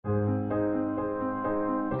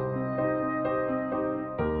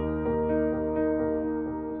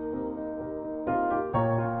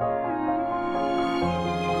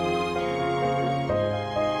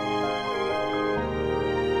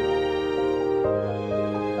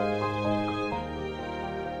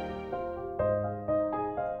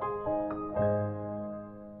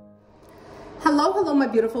hello, my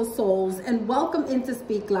beautiful souls, and welcome into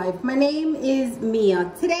Speak Life. My name is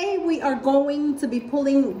Mia. Today we are going to be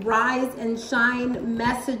pulling Rise and Shine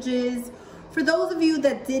messages. For those of you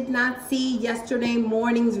that did not see yesterday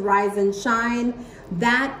morning's Rise and Shine,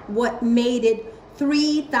 that what made it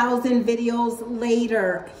 3,000 videos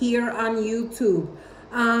later here on YouTube.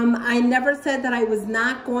 I never said that I was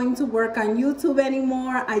not going to work on YouTube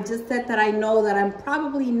anymore. I just said that I know that I'm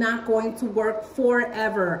probably not going to work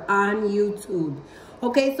forever on YouTube.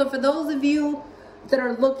 Okay, so for those of you that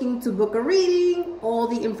are looking to book a reading, all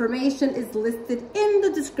the information is listed in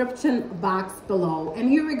the description box below. And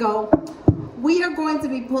here we go. We are going to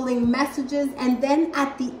be pulling messages, and then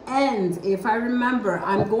at the end, if I remember,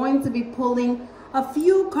 I'm going to be pulling a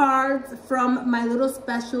few cards from my little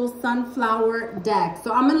special sunflower deck.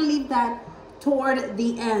 So I'm going to leave that toward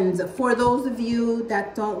the end for those of you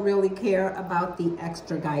that don't really care about the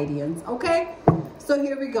extra guidance. Okay, so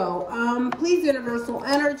here we go. Please, universal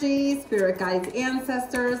energy, spirit guides,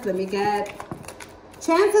 ancestors, let me get.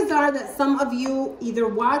 Chances are that some of you either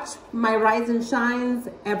watch my Rise and Shines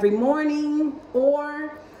every morning,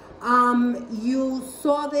 or you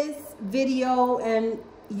saw this video and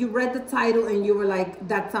you read the title and you were like,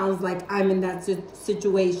 that sounds like I'm in that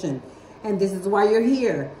situation. And this is why you're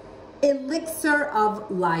here. Elixir of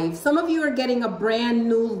life. Some of you are getting a brand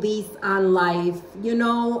new lease on life. You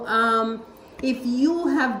know, if you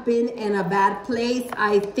have been in a bad place,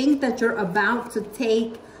 I think that you're about to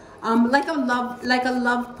take like a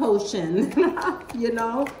love potion. You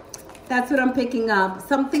know, that's what I'm picking up.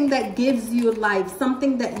 Something that gives you life,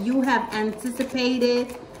 something that you have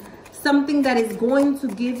anticipated, something that is going to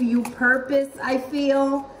give you purpose, I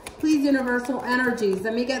feel. Please, universal energies,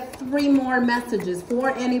 let me get 3 more messages for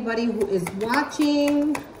anybody who is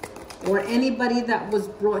watching or anybody that was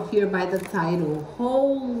brought here by the title.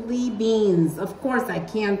 Holy beans. Of course, I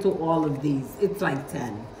can't do all of these. It's like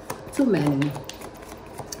 10. Too many.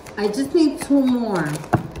 I just need 2 more.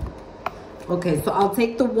 Okay, so I'll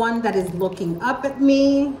take the one that is looking up at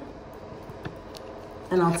me,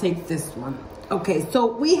 and I'll take this one. Okay, so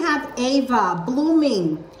we have Ava,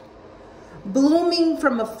 blooming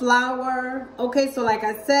from a flower. Okay, so like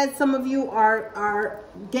I said, some of you are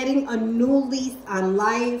getting a new lease on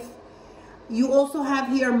life. You also have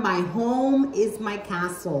here, my home is my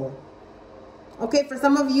castle. Okay, for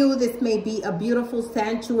some of you, this may be a beautiful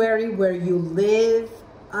sanctuary where you live.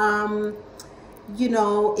 You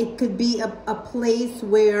know, it could be a place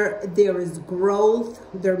where there is growth.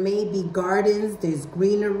 There may be gardens, there's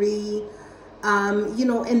greenery. You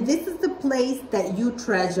know, and this is the place that you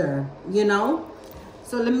treasure, you know.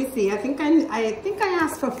 So let me see. I think I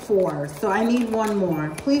asked for 4, so I need 1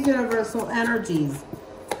 more. Please, universal energies.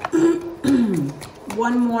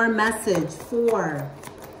 1 more message for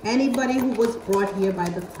anybody who was brought here by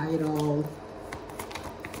the title.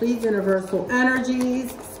 Please, universal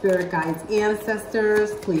energies, spirit guides,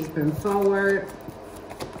 ancestors, please bring forward.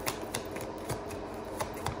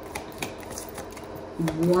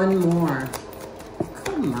 1 more.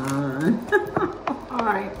 Come on. All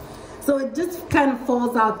right, so it just kind of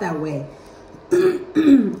falls out that way.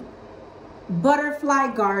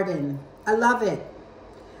 Butterfly garden. I love it.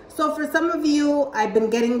 So for some of you, I've been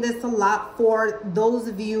getting this a lot. For those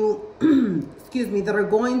of you excuse me, that are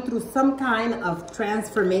going through some kind of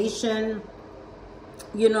transformation,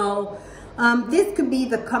 you know, this could be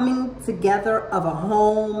the coming together of a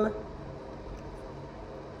home.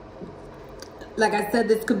 Like I said,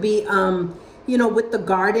 this could be you know, with the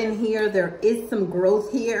garden here, there is some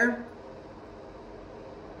growth here.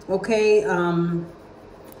 Okay,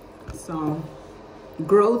 so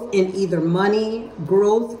growth in either money,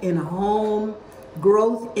 growth in a home,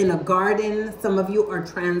 growth in a garden. Some of you are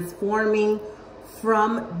transforming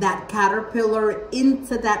from that caterpillar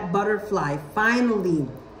into that butterfly, finally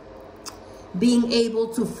being able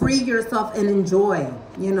to free yourself and enjoy,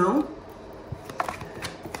 you know.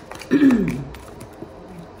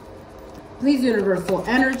 Please, universal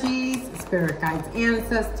energies, spirit guides,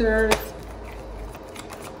 ancestors.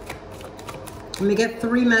 Let me get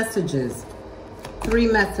 3 messages. 3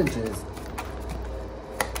 messages.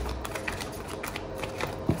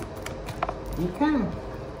 Okay.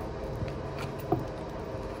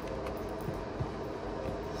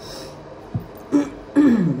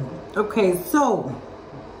 Okay, so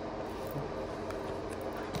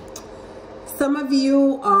some of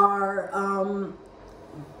you are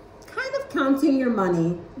kind of counting your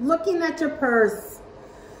money, looking at your purse,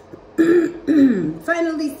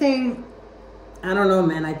 finally saying, I don't know,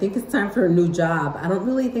 man, I think it's time for a new job. I don't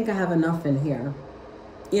really think I have enough in here,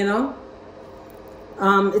 you know?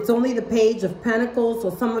 It's only the Page of Pentacles, so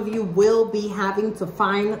some of you will be having to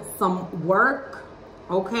find some work,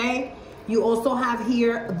 okay? You also have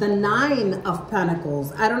here the 9 of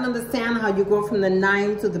Pentacles. I don't understand how you go from the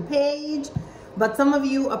 9 to the page, but some of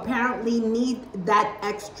you apparently need that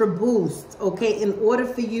extra boost, okay, in order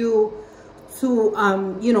for you to,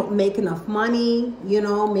 you know, make enough money. You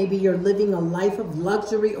know, maybe you're living a life of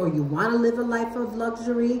luxury, or you want to live a life of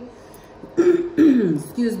luxury.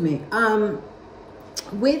 Excuse me.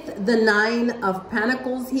 With the 9 of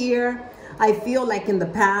Pentacles here, I feel like in the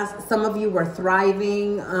past, some of you were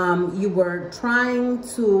thriving. You were trying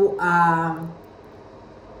to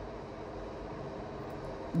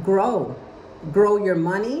grow your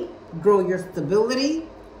money, grow your stability.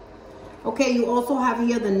 Okay, you also have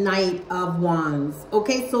here the Knight of Wands.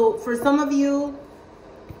 Okay, so for some of you,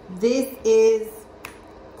 this is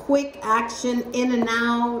quick action, in and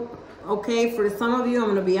out. Okay, for some of you, I'm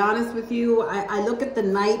going to be honest with you. I look at the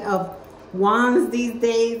Knight of Wands these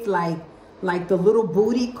days like the little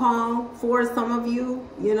booty call for some of you,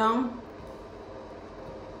 you know.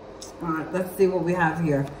 All right, let's see what we have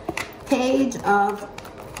here. Page of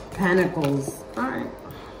Pentacles. All right.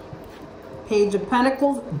 Page of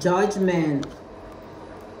Pentacles, Judgment.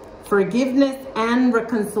 Forgiveness and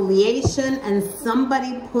reconciliation, and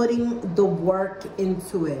somebody putting the work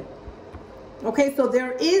into it. Okay, so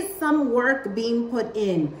there is some work being put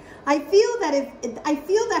in. I feel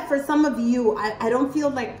that for some of you, I don't feel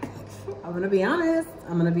like, I'm going to be honest.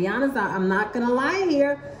 I'm not going to lie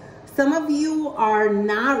here. Some of you are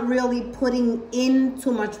not really putting in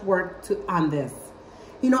too much work on this.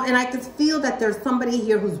 You know, and I can feel that there's somebody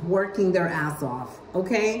here who's working their ass off,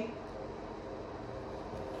 okay?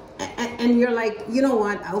 And you're like, you know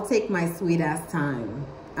what? I'll take my sweet ass time.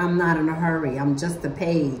 I'm not in a hurry. I'm just a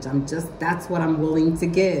page. That's what I'm willing to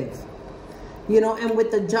give. You know, and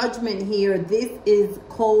with the Judgment here, this is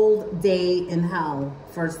cold day in hell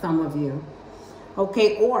for some of you.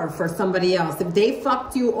 Okay, or for somebody else. If they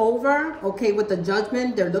fucked you over, okay, with the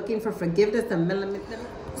Judgment, they're looking for forgiveness and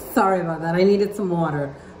sorry about that. I needed some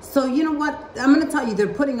water. So you know what? I'm going to tell you, they're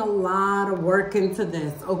putting a lot of work into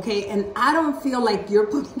this, okay? And I don't feel like you're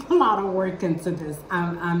putting a lot of work into this.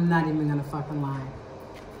 I'm not even going to fucking lie.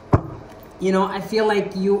 You know, I feel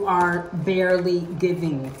like you are barely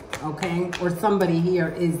giving, okay? Or somebody here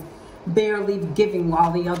is barely giving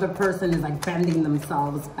while the other person is like bending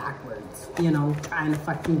themselves backwards, you know, trying to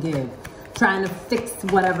fucking give, trying to fix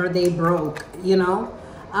whatever they broke, you know?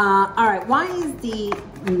 All right, why is the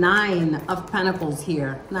 9 of Pentacles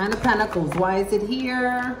here? 9 of Pentacles, why is it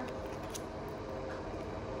here?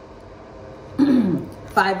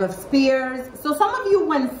 5 of Spears. So some of you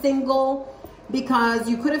went single because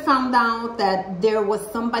you could have found out that there was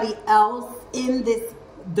somebody else in this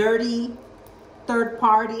dirty third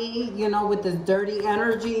party, you know, with this dirty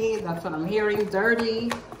energy. That's what I'm hearing, dirty.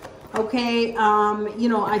 Okay, you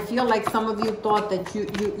know, I feel like some of you thought that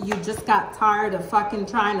you just got tired of fucking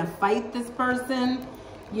trying to fight this person,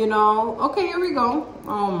 you know. Okay, here we go.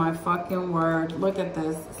 Oh my fucking word, look at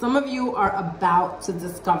this. Some of you are about to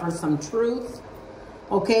discover some truth.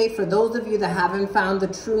 Okay, for those of you that haven't found the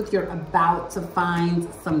truth, you're about to find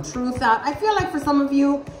some truth out. I feel like for some of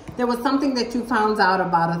you, there was something that you found out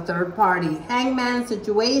about a third party. Hangman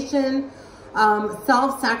situation,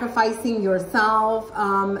 self-sacrificing yourself,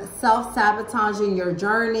 self-sabotaging your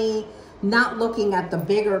journey, not looking at the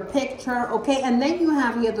bigger picture, okay? And then you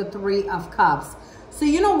have here the 3 of Cups. So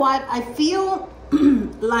you know what? I feel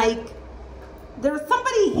like there's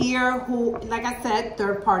somebody here who, like I said,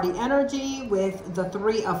 third party energy with the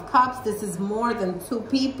 3 of Cups. This is more than 2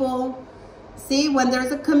 people. See, when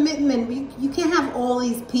there's a commitment, you can't have all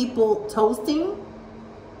these people toasting,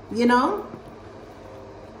 you know?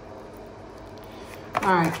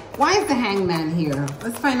 All right, why is the Hangman here?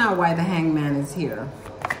 Let's find out why the Hangman is here.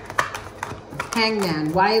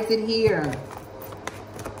 Hangman, why is it here?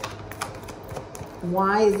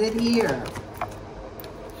 Why is it here?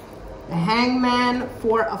 The Hangman,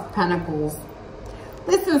 4 of Pentacles.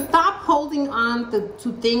 Listen, stop holding on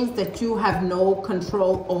to things that you have no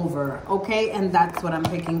control over, okay? And that's what I'm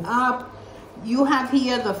picking up. You have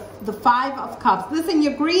here the 5 of Cups. Listen,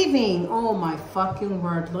 you're grieving. Oh my fucking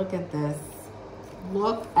word, look at this.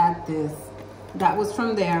 Look at this. That was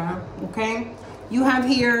from there, okay? You have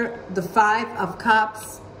here the 5 of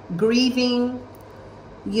Cups, grieving,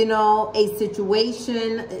 you know, a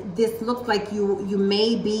situation. This looks like you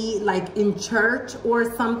may be like in church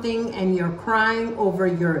or something, and you're crying over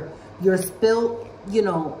your spilt, you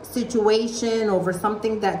know, situation, over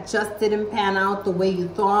something that just didn't pan out the way you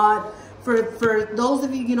thought. For those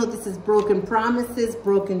of you, you know, this is broken promises,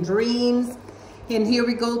 broken dreams. And here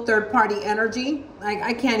we go, third party energy.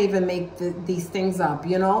 I can't even make these things up,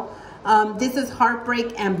 you know. This is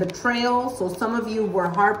heartbreak and betrayal. So some of you were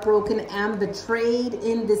heartbroken and betrayed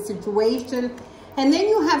in this situation. And then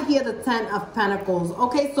you have here the 10 of Pentacles.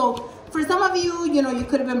 Okay, so for some of you, you know, you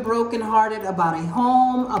could have been brokenhearted about a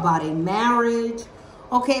home, about a marriage.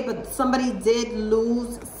 Okay, but somebody did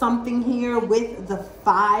lose something here with the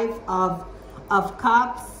 5 of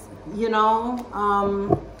Cups, you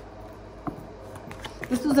know.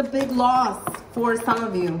 This was a big loss for some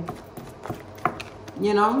of you,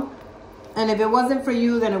 you know. And if it wasn't for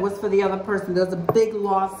you, then it was for the other person. There's a big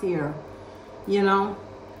loss here, you know.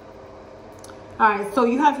 All right, so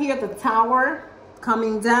you have here the Tower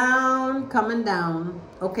coming down, coming down.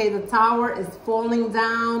 Okay, the Tower is falling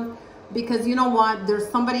down because you know what? There's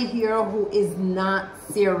somebody here who is not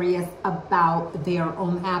serious about their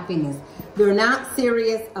own happiness. They're not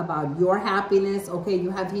serious about your happiness. Okay, you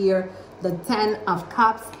have here the 10 of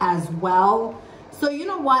Cups as well. So you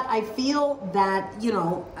know what? I feel that, you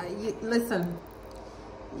know, listen,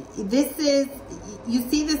 this is, you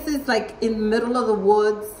see, this is like in the middle of the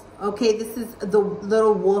woods. Okay, this is the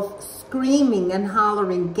little wolf screaming and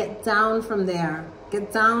hollering, get down from there.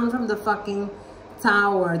 Get down from the fucking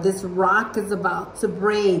tower. This rock is about to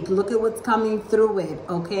break. Look at what's coming through it,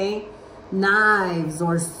 okay? Knives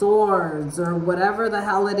or swords or whatever the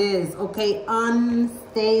hell it is, okay?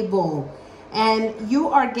 Unstable. And you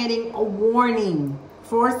are getting a warning.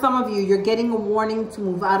 For some of you, you're getting a warning to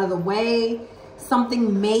move out of the way.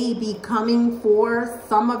 Something may be coming for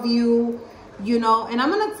some of you. You know, and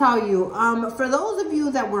I'm going to tell you, for those of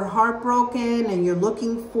you that were heartbroken and you're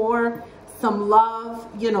looking for some love,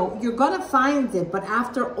 you know, you're going to find it. But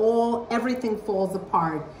after all, everything falls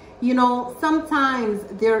apart. You know, sometimes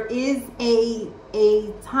there is a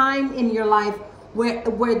time in your life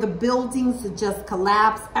where the buildings just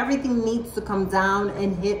collapse. Everything needs to come down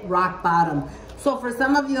and hit rock bottom. So for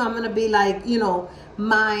some of you, I'm going to be like, you know,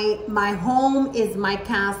 my home is my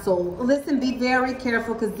castle. Listen, be very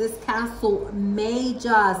careful because this castle may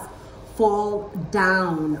just fall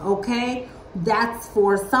down, okay? That's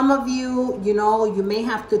for some of you. You know, you may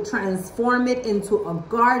have to transform it into a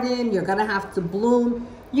garden. You're going to have to bloom.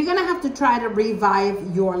 You're going to have to try to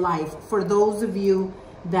revive your life for those of you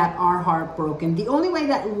that are heartbroken. The only way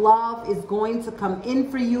that love is going to come in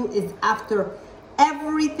for you is after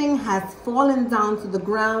everything has fallen down to the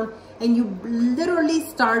ground and you literally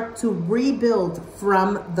start to rebuild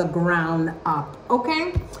from the ground up,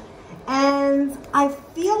 okay? And I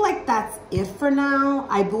feel like that's it for now.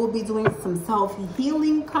 I will be doing some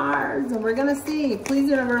self-healing cards and we're gonna see. Please,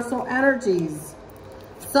 universal energies.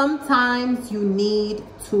 Sometimes you need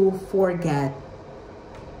to forget.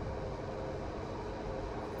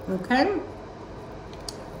 Okay?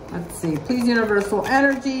 Let's see. Please, universal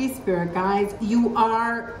energy, spirit guides. You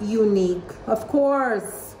are unique. Of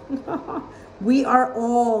course. We are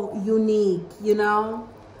all unique, you know?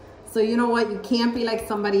 So you know what? You can't be like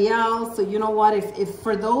somebody else. So you know what? If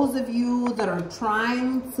for those of you that are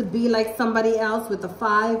trying to be like somebody else with the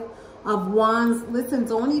 5 of Wands, listen,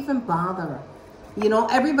 don't even bother. You know,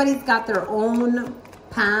 everybody's got their own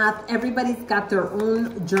path. Everybody's got their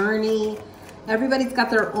own journey. Everybody's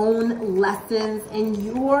got their own lessons, and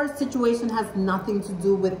your situation has nothing to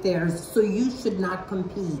do with theirs, so you should not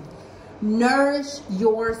compete. Nourish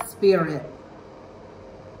your spirit.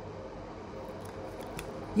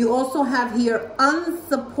 You also have here,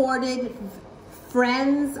 unsupported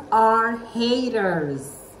friends are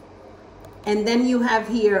haters. And then you have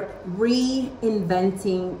here,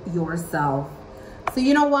 reinventing yourself. So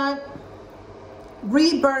you know what?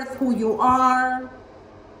 Rebirth who you are.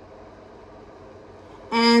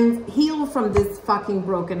 And heal from this fucking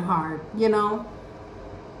broken heart, you know?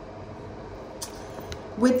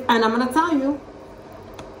 And I'm going to tell you,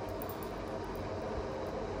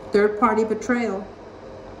 third-party betrayal.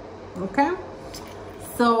 Okay?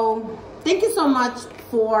 So, thank you so much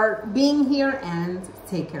for being here and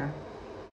take care.